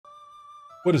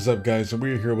What is up, guys? And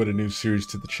we're here with a new series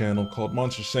to the channel called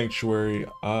Monster Sanctuary.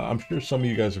 I'm sure some of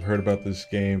you guys have heard about this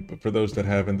game, but for those that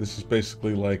haven't, this is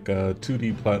basically like a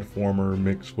 2D platformer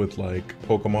mixed with like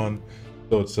Pokemon.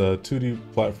 So it's a 2D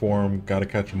platform, gotta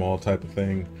catch them all type of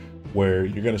thing, where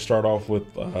you're gonna start off with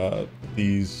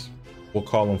these, we'll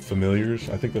call them familiars.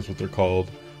 I think that's what they're called.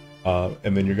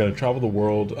 And then you're gonna travel the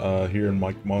world here in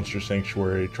like Monster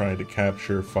Sanctuary, trying to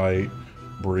capture, fight,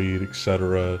 breed,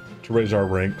 etc. to raise our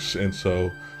ranks. And so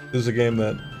this is a game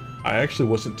that I actually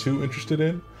wasn't too interested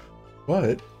in,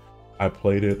 but I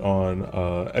played it on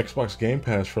Xbox Game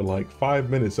Pass for like 5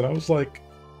 minutes and I was like,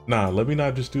 nah, let me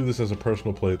not just do this as a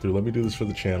personal playthrough, let me do this for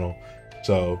the channel.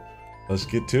 So let's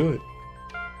get to it.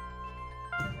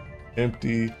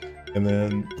 Empty. And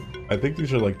then I think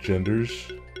these are like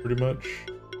genders pretty much.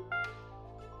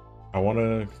 I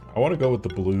wanna go with the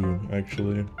blue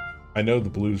actually. I know the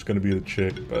blue's gonna be the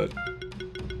chick, but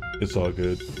it's all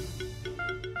good.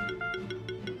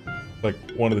 Like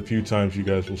one of the few times you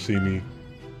guys will see me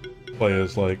play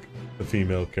as like the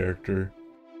female character,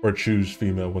 or choose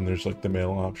female when there's like the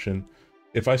male option.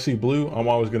 If I see blue, I'm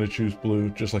always gonna choose blue,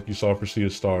 just like you saw for Sea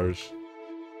of Stars.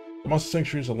 The Monster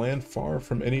Sanctuary is a land far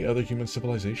from any other human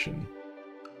civilization.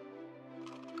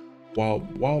 While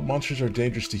wild monsters are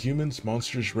dangerous to humans,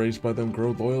 monsters raised by them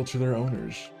grow loyal to their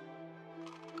owners.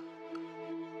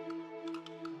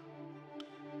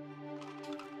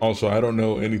 Also, I don't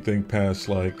know anything past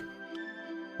like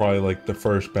probably like the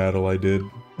first battle I did.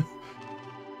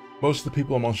 Most of the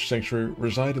people in Monster Sanctuary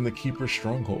reside in the Keeper's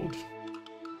stronghold.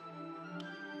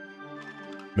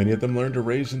 Many of them learn to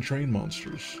raise and train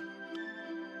monsters.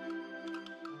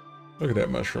 Look at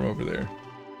that mushroom over there.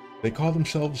 They call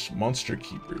themselves Monster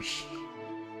Keepers.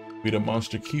 We the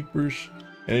Monster Keepers,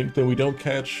 and anything we don't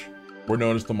catch, we're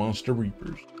known as the Monster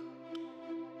Reapers.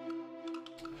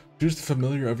 Choose the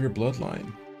familiar of your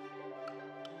bloodline.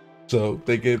 So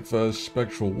they gave us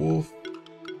Spectral Wolf,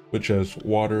 which has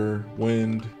water,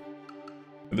 wind.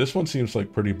 And this one seems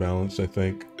like pretty balanced, I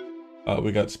think.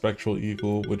 We got Spectral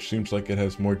Eagle, which seems like it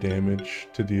has more damage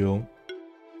to deal.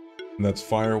 And that's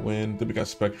fire, wind. Then we got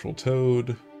Spectral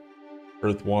Toad,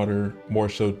 earth, water, more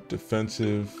so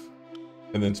defensive.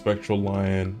 And then Spectral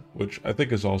Lion, which I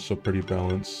think is also pretty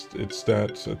balanced. Its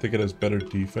stats, I think it has better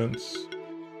defense.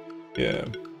 Yeah.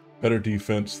 Better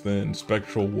defense than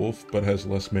Spectral Wolf, but has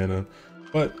less mana.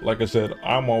 But like I said,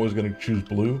 I'm always going to choose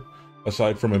blue.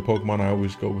 Aside from in Pokemon, I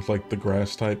always go with like the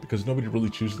grass type because nobody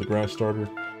really chooses the grass starter.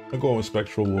 I'm going with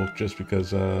Spectral Wolf just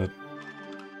because it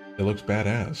looks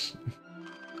badass.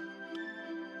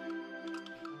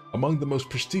 Among the most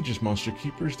prestigious monster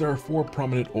keepers, there are 4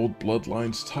 prominent old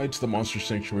bloodlines tied to the Monster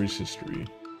Sanctuary's history.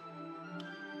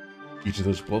 Each of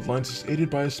those bloodlines is aided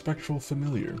by a spectral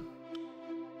familiar.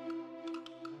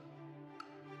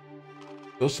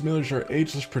 Those familiars are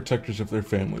ageless protectors of their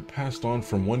family, passed on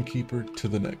from one keeper to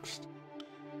the next.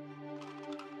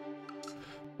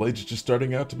 Blade's just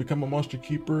starting out to become a monster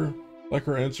keeper like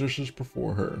her ancestors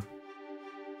before her.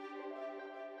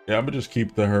 Yeah, I'm gonna just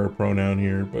keep the her pronoun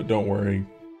here, but don't worry,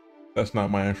 that's not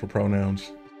my actual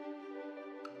pronouns.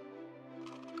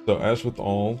 So as with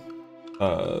all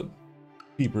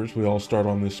keepers, we all start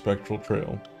on this spectral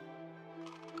trail.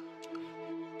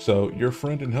 So your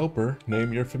friend and helper,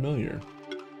 name your familiar.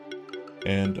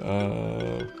 And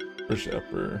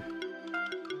Perceptor.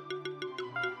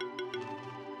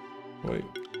 Wait,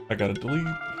 I gotta delete.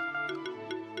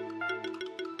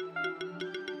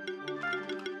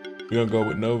 We're gonna go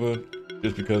with Nova,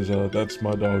 just because that's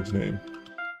my dog's name.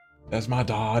 That's my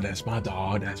dog, that's my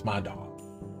dog, that's my dog.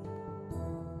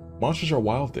 Monsters are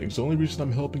wild things. The only reason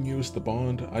I'm helping you is the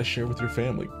bond I share with your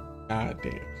family. God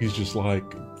damn. He's just like,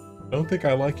 I don't think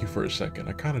I like you for a second.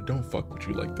 I kinda don't fuck with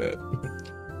you like that.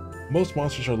 Most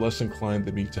monsters are less inclined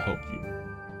than me to help you.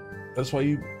 That's why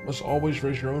you must always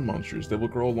raise your own monsters. They will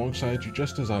grow alongside you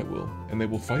just as I will, and they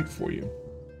will fight for you.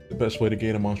 The best way to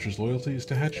gain a monster's loyalty is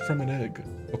to hatch it from an egg.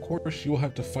 Of course, you will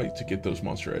have to fight to get those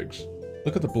monster eggs.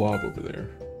 Look at the blob over there.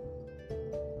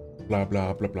 Blah,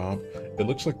 blah, blah, blah. It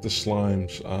looks like the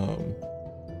slimes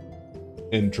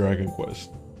in Dragon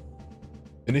Quest.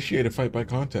 Initiate a fight by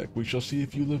contact. We shall see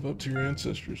if you live up to your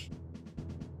ancestors.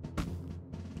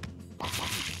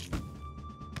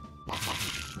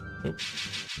 Nope.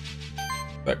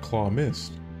 That claw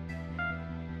missed.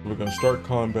 We're gonna start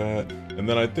combat, and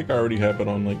then I think I already have it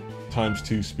on like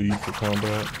 ×2 speed for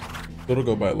combat. So it'll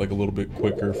go by like a little bit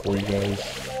quicker for you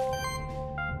guys.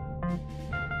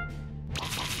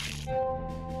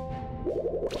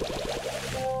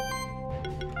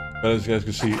 But as you guys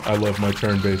can see, I love my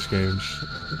turn-based games.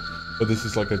 But this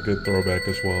is like a good throwback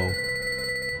as well.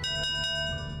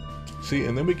 See,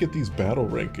 and then we get these battle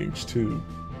rankings too.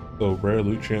 So rare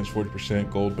loot chance 40%,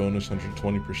 gold bonus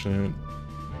 120%.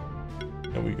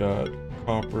 And we got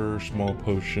copper, small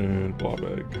potion, blob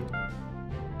egg.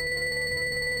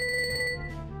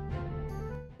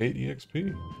 8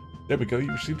 EXP. There we go, you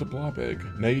received a blob egg.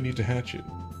 Now you need to hatch it.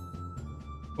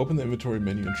 Open the inventory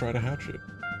menu and try to hatch it.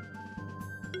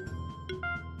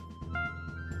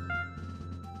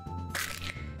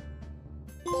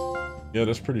 Yeah,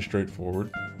 that's pretty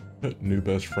straightforward. New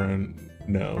best friend,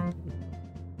 no.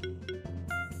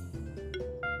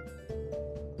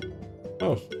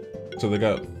 Oh, so they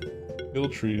got hill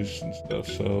trees and stuff,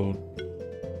 so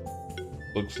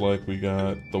looks like we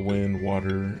got the wind,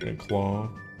 water, and claw.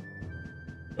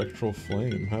 Spectral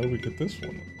flame, how do we get this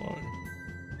one online?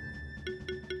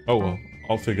 Oh well,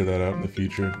 I'll figure that out in the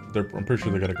future. I'm pretty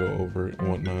sure they're gonna go over it and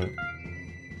whatnot.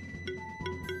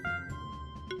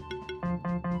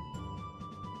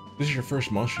 This is your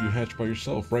first monster you hatch by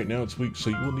yourself. Right now it's weak, so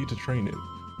you will need to train it.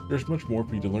 There's much more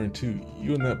for you to learn too.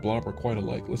 You and that blob are quite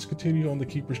alike. Let's continue on the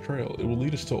Keeper's Trail. It will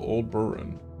lead us to Old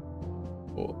Buran.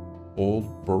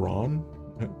 Old Buran?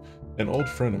 An old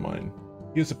friend of mine.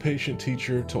 He is a patient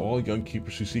teacher to all young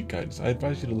keepers who seek guidance. I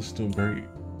advise you to listen to him very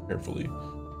carefully.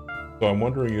 So I'm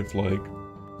wondering if, like,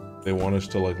 they want us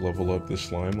to, like, level up this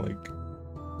slime, like,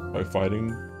 by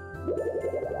fighting.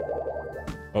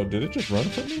 Oh, did it just run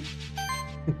from me?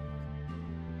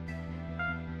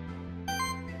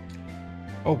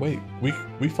 Oh wait, we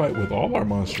fight with all our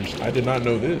monsters. I did not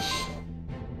know this.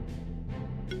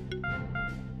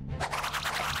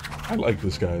 I like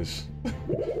this, guys.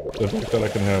 The fact that I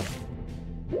can have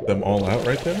them all out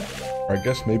right there. Or I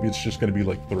guess maybe it's just gonna be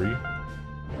like 3.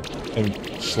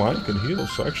 And slime can heal,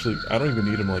 so actually I don't even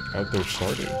need him like out there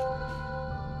starting.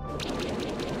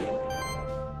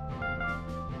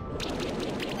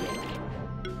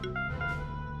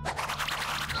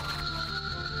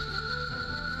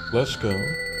 Let's go.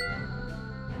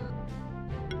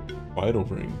 Vital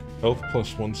ring. Health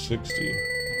plus 160.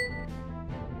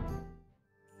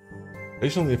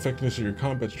 Based on the effectiveness of your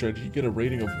combat strategy, you get a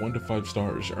rating of 1 to 5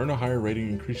 stars. Earn a higher rating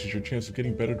increases your chance of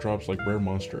getting better drops like rare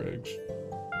monster eggs.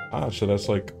 Ah, so that's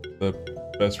like the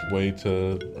best way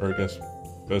to, or I guess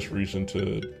best reason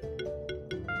to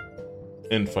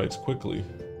end fights quickly.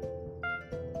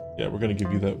 Yeah, we're gonna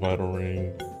give you that vital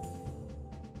ring.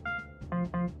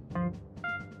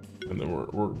 And then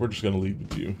we're just gonna leave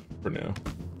with you for now.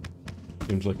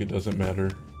 Seems like it doesn't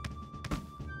matter.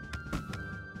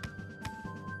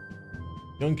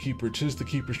 Young Keeper, 'tis the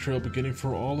Keeper's Trail beginning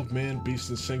for all of man, beast,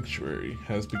 and sanctuary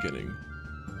has beginning.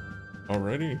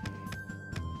 Alrighty.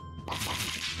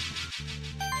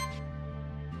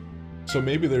 So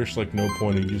maybe there's like no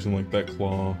point in using like that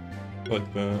claw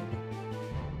like that.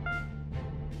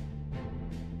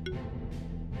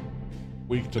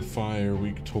 Weak to fire,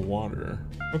 weak to water.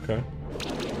 Okay.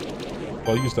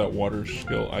 I'll use that water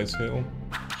skill, Ice Hail.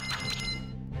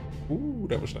 Ooh,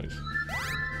 that was nice.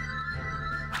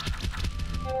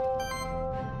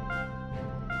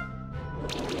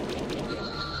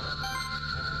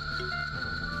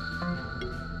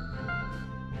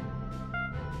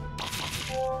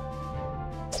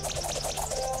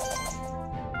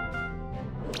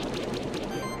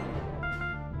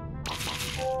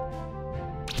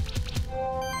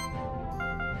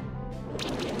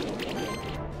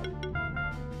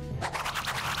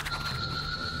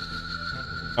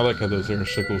 I like how those air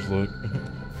sickles look.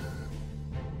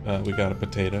 We got a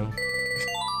potato.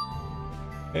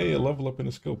 Hey, a level up in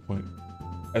a skill point.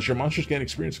 As your monsters gain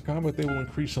experience in combat, they will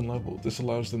increase in level. This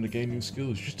allows them to gain new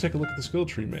skills. Just take a look at the skill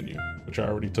tree menu, which I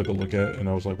already took a look at, and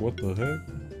I was like, what the heck?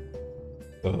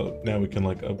 So now we can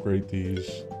like upgrade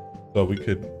these. So we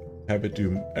could have it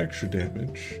do extra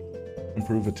damage,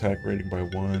 improve attack rating by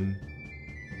 1,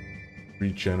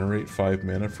 regenerate 5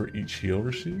 mana for each heal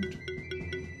received.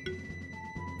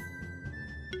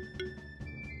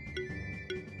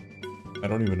 I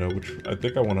don't even know which. I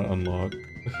think I want to unlock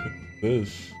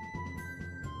this.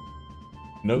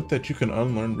 Note that you can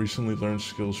unlearn recently learned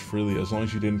skills freely as long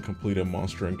as you didn't complete a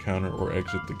monster encounter or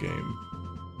exit the game.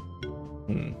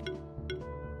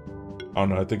 I don't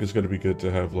know, I think it's going to be good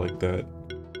to have like that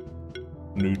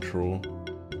neutral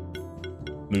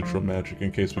magic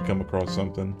in case we come across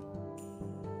something.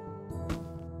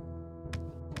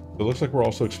 It looks like we're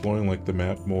also exploring like the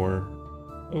map more.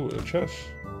 Oh, a chest.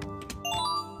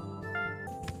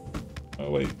 Oh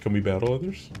wait, can we battle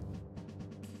others?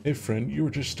 Hey friend, you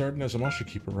were just starting as a monster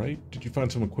keeper, right? Did you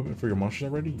find some equipment for your monsters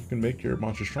already? You can make your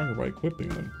monsters stronger by equipping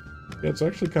them. Yeah, it's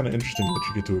actually kind of interesting that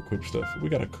you get to equip stuff. We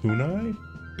got a kunai?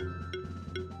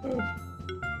 Is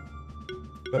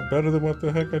that better than what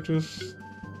the heck I just...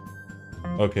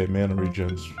 Okay, mana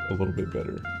regen's a little bit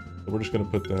better. So we're just gonna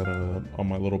put that on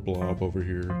my little blob over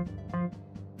here.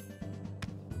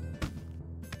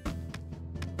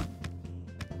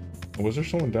 Was there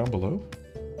someone down below?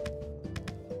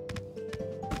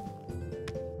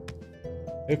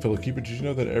 Hey Philip Keeper, did you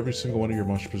know that every single one of your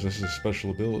monsters possesses a special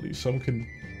ability? Some can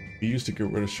be used to get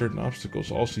rid of certain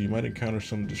obstacles. Also, you might encounter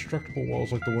some destructible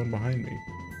walls like the one behind me.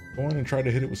 Go on and try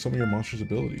to hit it with some of your monster's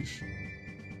abilities.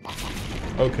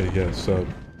 Okay, yeah, so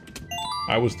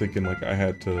I was thinking like I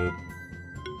had to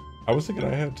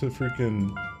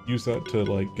freaking use that to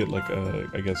like get like a,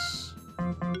 I guess,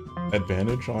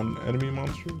 advantage on enemy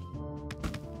monsters.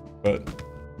 But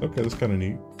okay, that's kind of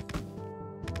neat.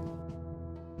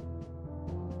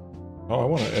 Oh, I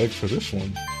want an egg for this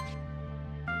one.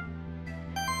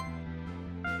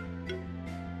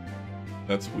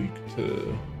 That's weak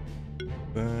to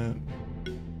that.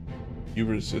 You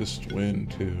resist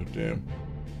wind too, damn.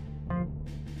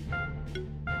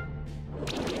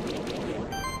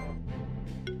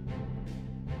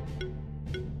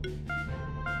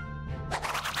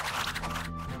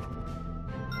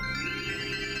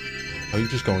 Are you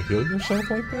just gonna heal yourself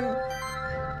like that?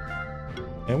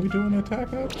 And we doing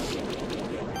attack ups?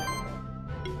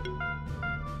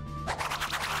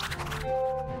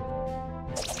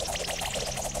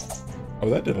 Oh,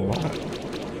 that did a lot.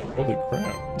 Holy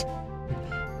crap.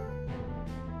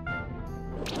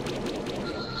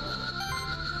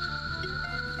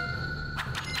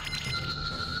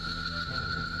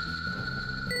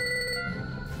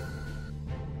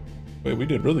 Wait, we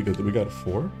did really good. We got a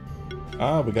 4?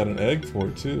 Ah, we got an egg for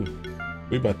it too.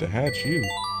 We about to hatch you.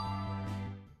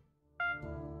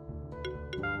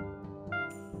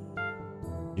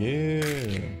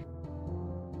 Yeah.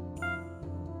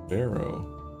 Barrow.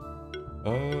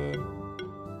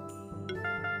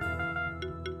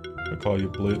 I call you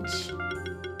Blitz.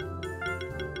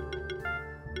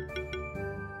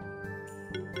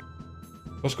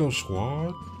 Let's go,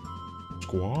 squad.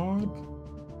 Squad?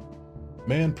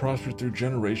 Man prospered through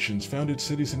generations, founded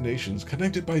cities and nations,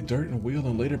 connected by dirt and wheel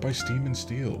and later by steam and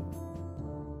steel.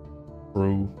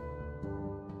 True.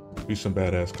 Be some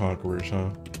badass conquerors, huh?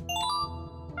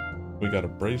 We got a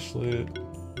bracelet.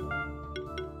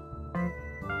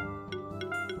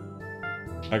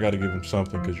 I gotta give him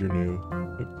something because you're new.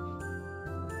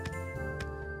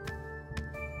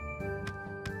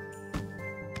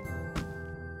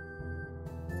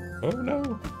 Oh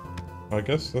no. I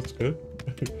guess that's good.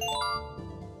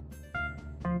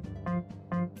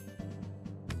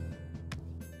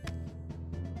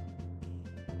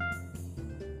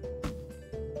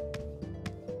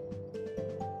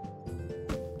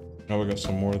 Now we got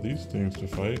some more of these things to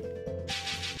fight.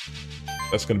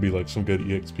 That's gonna be like some good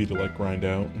EXP to like grind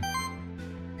out.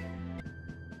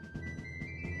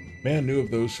 Man knew of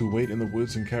those who wait in the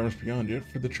woods and caverns beyond, yet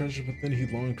for the treasure within he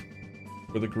longed,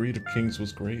 for the greed of kings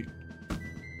was great.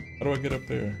 How do I get up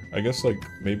there? I guess like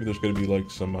maybe there's gonna be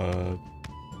like some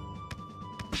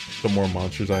more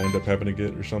monsters I end up having to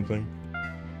get or something.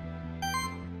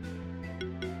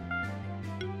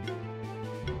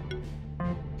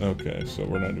 Okay, so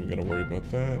we're not even gonna worry about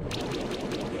that.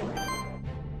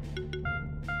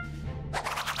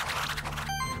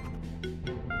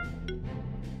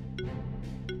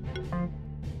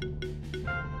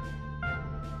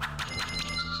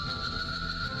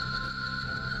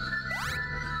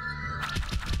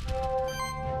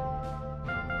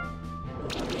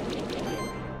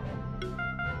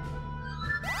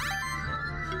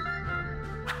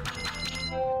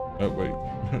 Oh wait,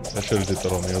 I should have did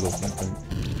that on the other one, I think.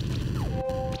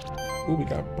 Ooh, we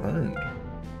got burned.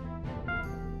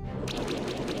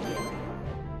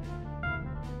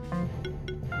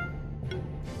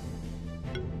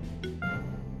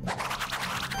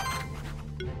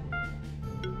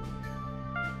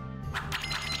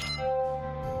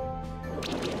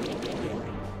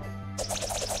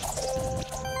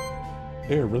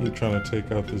 They're really trying to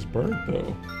take out this bird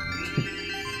though.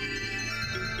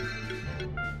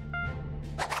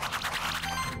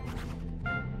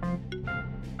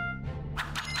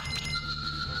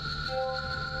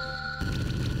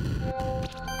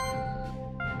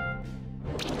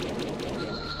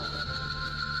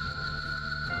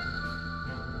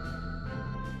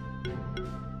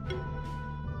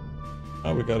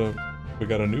 Oh, we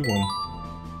got a new one.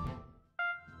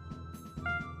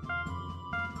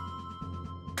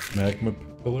 Magma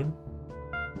pillar.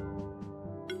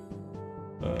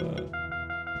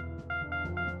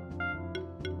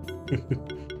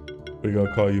 We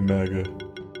gonna call you Maga.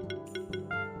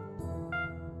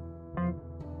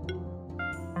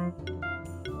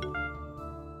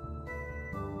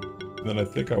 And then I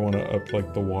think I want to up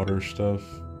like the water stuff.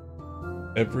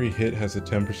 Every hit has a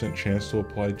 10% chance to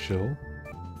apply chill.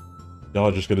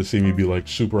 Y'all just gonna see me be like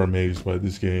super amazed by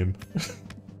this game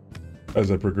as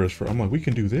I progress I'm like, we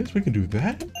can do this, we can do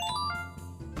that.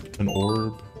 An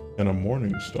orb and a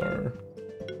morning star.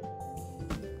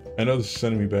 I know this is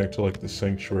sending me back to like the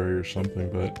sanctuary or something,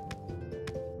 but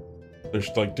there's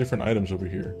like different items over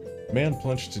here. Man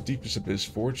plunged to deepest abyss,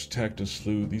 forged, attacked, and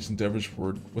slew. These endeavors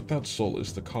were without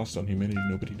solace. The cost on humanity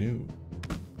nobody knew.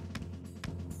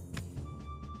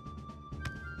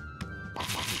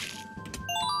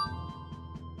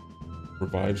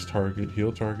 Revives target,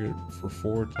 heal target for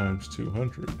 4 times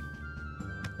 200.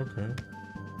 Okay.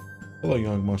 Hello,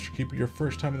 young monster keeper. Your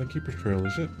first time in the Keeper's Trail,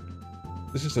 is it?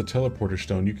 This is a teleporter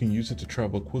stone. You can use it to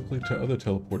travel quickly to other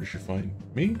teleporters you find.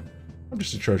 Me? I'm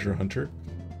just a treasure hunter.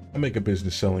 I make a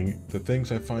business selling the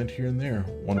things I find here and there.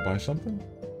 Want to buy something?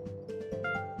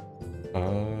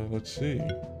 Let's see.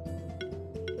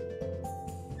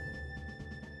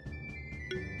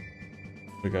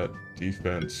 We got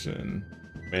defense and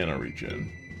mana regen.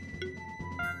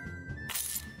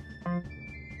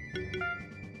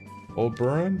 Old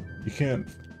Burren? You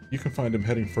can find him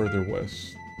heading further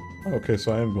west. Oh, okay,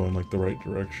 so I am going like the right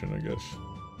direction, I guess.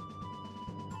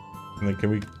 And then can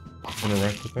we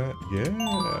interact with that?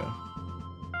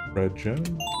 Yeah. Red gem.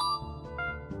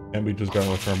 And we just got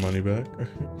like our money back.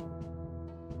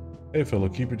 Hey fellow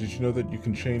keeper, did you know that you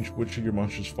can change which of your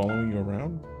monsters following you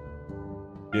around?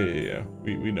 Yeah.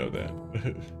 We know that.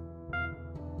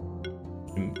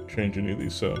 You can change any of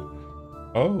these, so.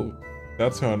 Oh,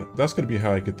 that's gonna be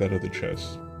how I get that other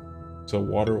chest. So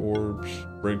water orbs,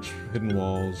 breaks hidden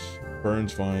walls,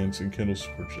 burns vines, and kindles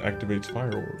which activates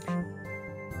fire orbs.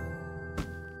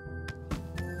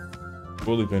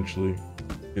 We'll eventually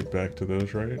get back to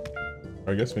those, right?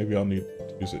 Or I guess maybe I'll need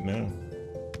to use it now.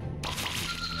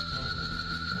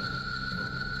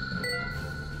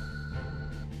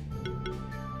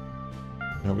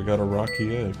 Now we got a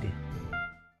rocky egg.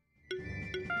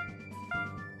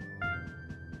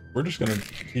 We're just gonna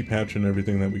keep hatching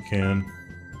everything that we can.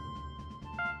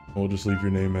 We'll just leave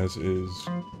your name as is,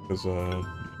 because, I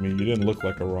mean, you didn't look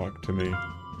like a rock to me.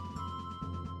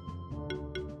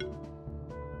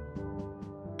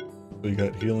 So you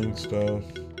got healing stuff,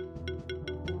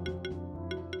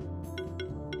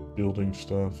 building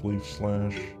stuff, leaf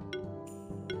slash.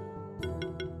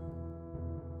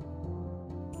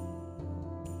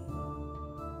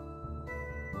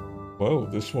 Whoa,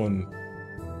 this one,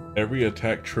 every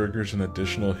attack triggers an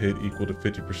additional hit equal to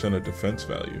 50% of defense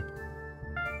value.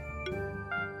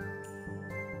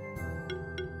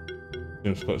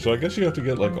 So I guess you have to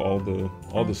get like all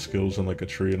the skills in like a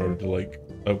tree in order to like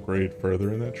upgrade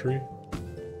further in that tree.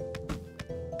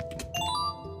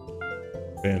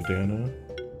 Bandana.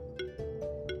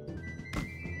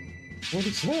 What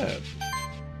is that?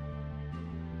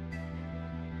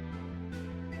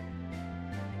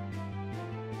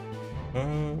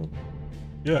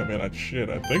 Yeah, man, I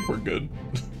think we're good.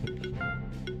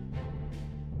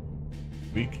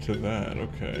 Weak to that,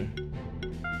 okay.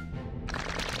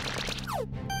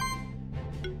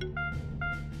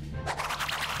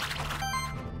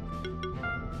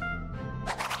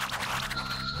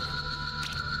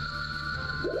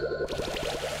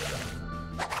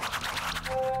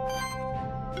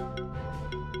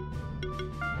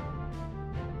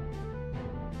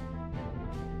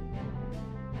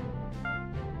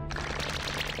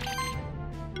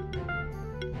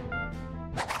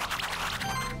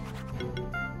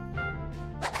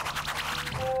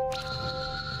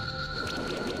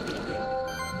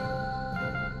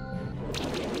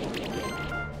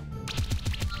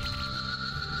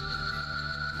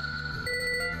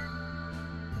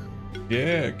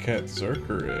 Yeah, cat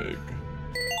zerker egg.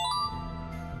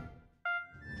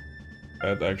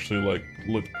 That actually like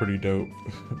looked pretty dope.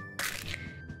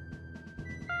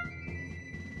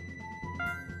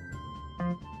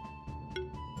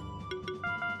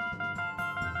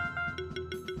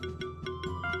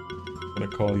 Gonna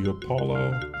call you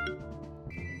Apollo.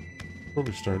 Where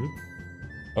we started.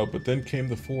 Oh, but then came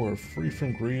the four, free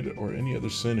from greed or any other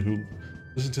sin, who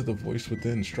listened to the voice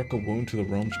within, struck a wound to the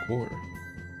realm's core.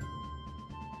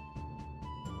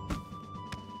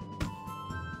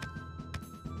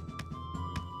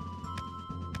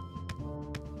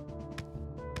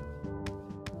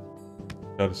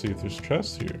 Gotta see if there's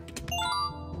chests here.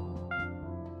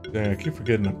 Dang, I keep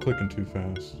forgetting I'm clicking too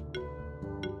fast.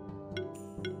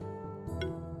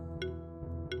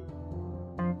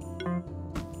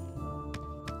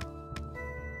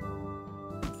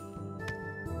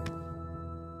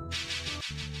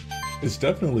 It's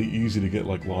definitely easy to get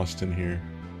like lost in here.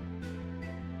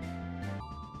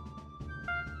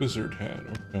 Wizard hat,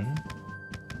 okay.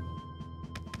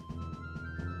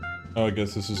 Oh, I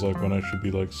guess this is like when I should be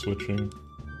like switching.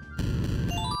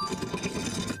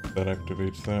 That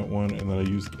activates that one, and then I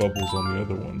use bubbles on the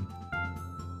other one.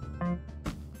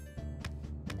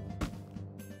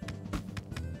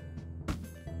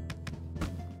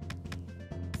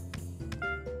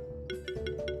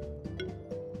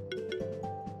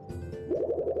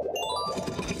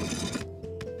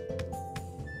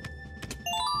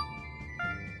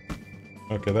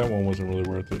 Okay, that one wasn't really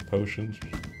worth it. Potions.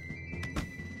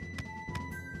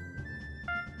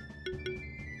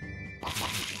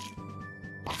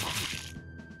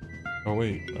 Oh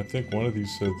wait, I think one of these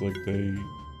said like they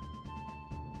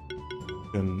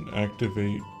can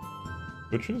activate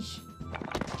switches?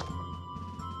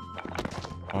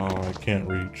 Oh, I can't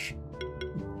reach.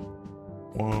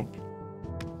 Womp.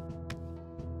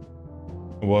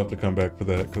 We'll have to come back for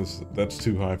that because that's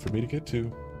too high for me to get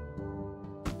to.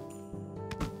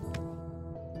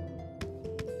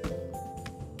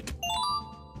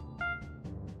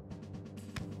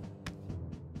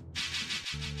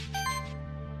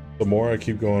 The more I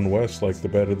keep going west, like, the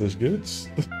better this gets.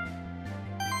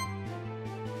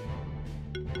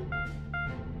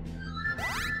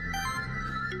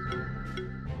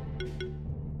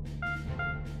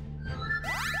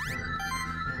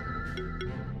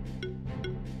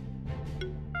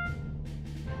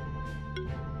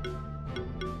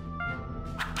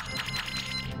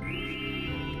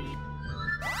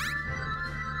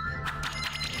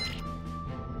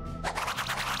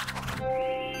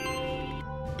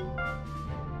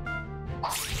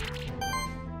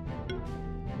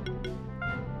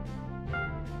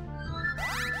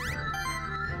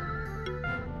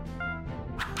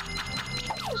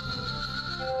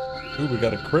 Ooh, we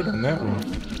got a crit on that one.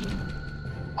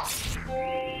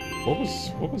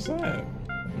 What was that?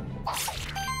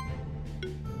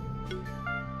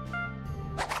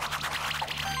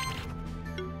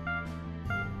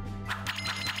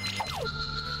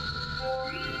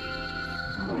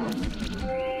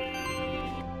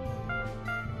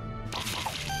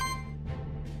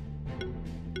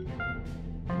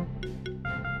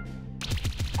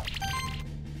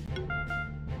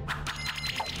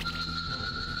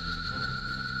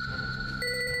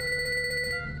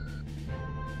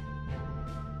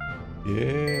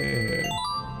 Yeah.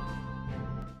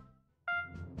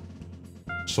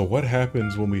 So what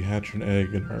happens when we hatch an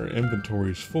egg and our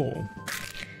inventory is full?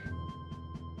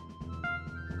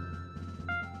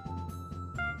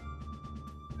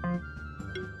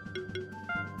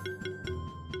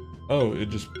 Oh, it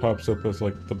just pops up as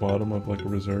like the bottom of like a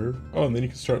reserve. Oh, and then you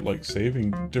can start like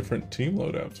saving different team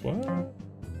loadouts. What?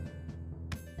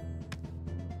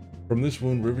 From this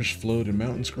wound, rivers flowed and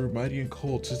mountains grew mighty and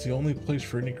cold. 'Tis the only place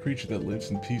for any creature that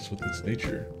lives in peace with its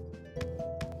nature.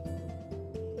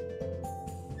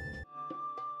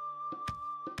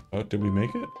 Oh, did we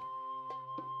make it?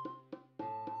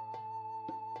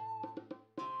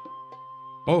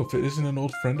 Oh, if it isn't an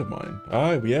old friend of mine.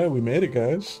 Ah, yeah, we made it,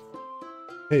 guys.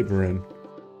 Hey, Beren.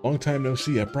 Long time no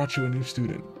see. I brought you a new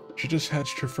student. She just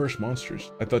hatched her first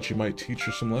monsters. I thought you might teach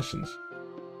her some lessons.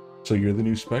 So you're the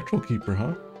new spectral keeper,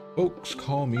 huh? Folks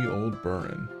call me Old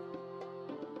Beren.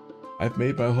 I've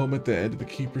made my home at the end of the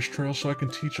Keeper's Trail so I can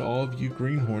teach all of you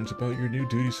greenhorns about your new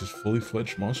duties as fully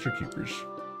fledged monster keepers.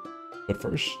 But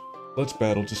first, let's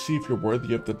battle to see if you're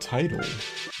worthy of the title.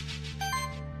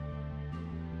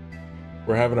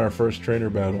 We're having our first trainer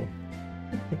battle.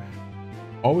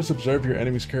 Always observe your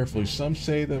enemies carefully. Some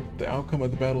say that the outcome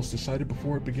of the battle is decided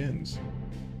before it begins.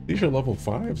 These are level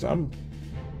 5s.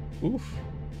 Oof.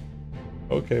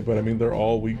 Okay, but I mean, they're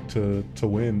all weak to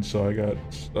win, so I got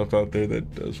stuff out there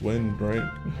that does win, right?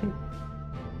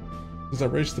 Since I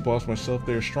raced the boss myself,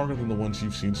 they are stronger than the ones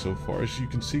you've seen so far. As you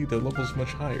can see, their level is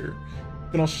much higher.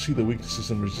 You can also see the weaknesses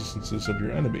and resistances of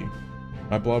your enemy.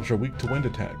 My blobs are weak to wind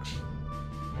attacks.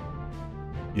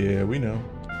 Yeah, we know.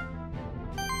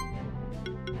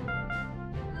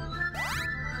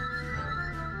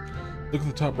 Look at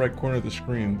the top right corner of the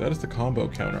screen. That is the combo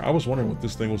counter. I was wondering what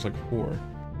this thing was like for.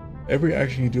 Every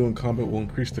action you do in combat will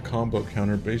increase the combo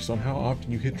counter based on how often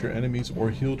you hit your enemies or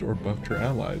healed or buffed your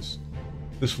allies.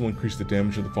 This will increase the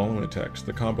damage of the following attacks.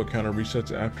 The combo counter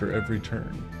resets after every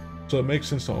turn. So it makes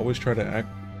sense to always try to act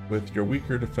with your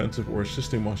weaker defensive or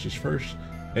assisting monsters first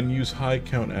and use high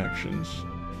count actions.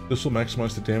 This will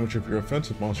maximize the damage of your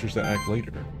offensive monsters that act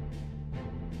later.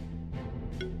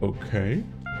 Okay.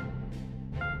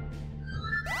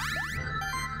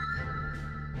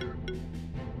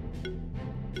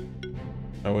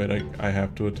 Oh wait, I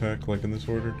have to attack like in this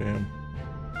order? Damn.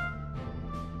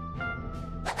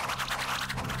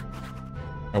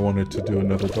 I wanted to do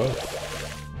another buff.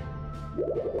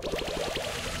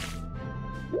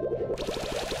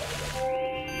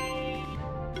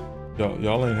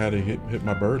 Y'all ain't had to hit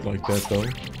my bird like that though.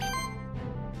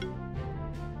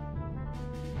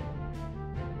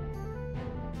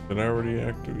 Did I already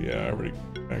activate? Yeah, I already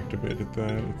activated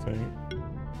that, I think.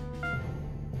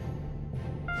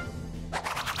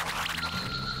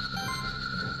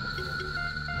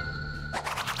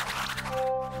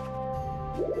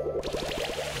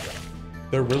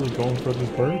 They're really going for this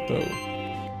bird though.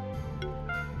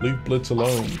 Leave Blitz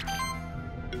alone.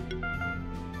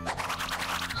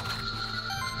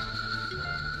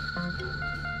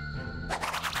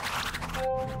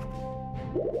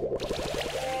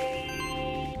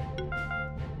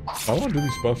 How long do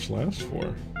these buffs last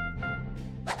for?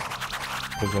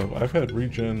 Because I've had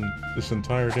regen this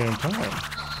entire damn time.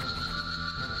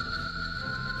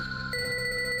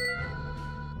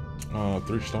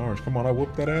 3 stars. Come on, I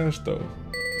whooped that ass though.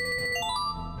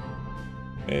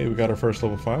 Hey, we got our first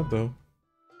level 5 though.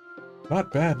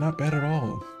 Not bad at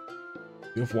all.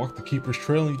 You have walked the Keeper's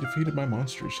trail and you defeated my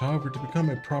monsters. However, to become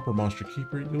a proper monster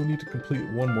keeper, you'll need to complete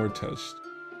one more test.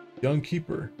 Young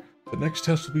Keeper, the next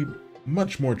test will be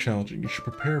much more challenging. You should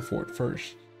prepare for it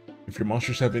first. If your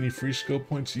monsters have any free skill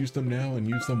points, use them now and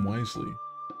use them wisely.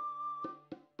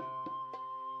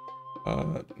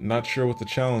 Not sure what the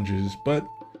challenge is, but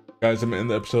guys, I'm gonna end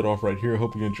the episode off right here. I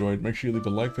hope you enjoyed. Make sure you leave a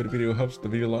like for the video. It helps the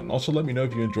video a lot. And also let me know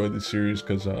if you enjoyed this series,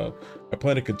 because I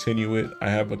plan to continue it. I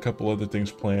have a couple other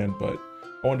things planned, but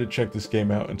I wanted to check this game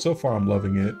out, and so far I'm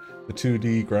loving it. The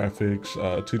 2D graphics,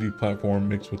 2D platform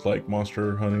mixed with like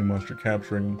monster hunting, monster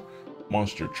capturing,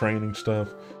 monster training stuff.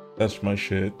 That's my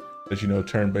shit. As you know,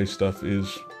 turn-based stuff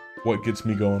is what gets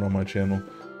me going on my channel.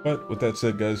 But with that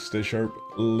said, guys, stay sharp.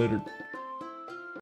 Later.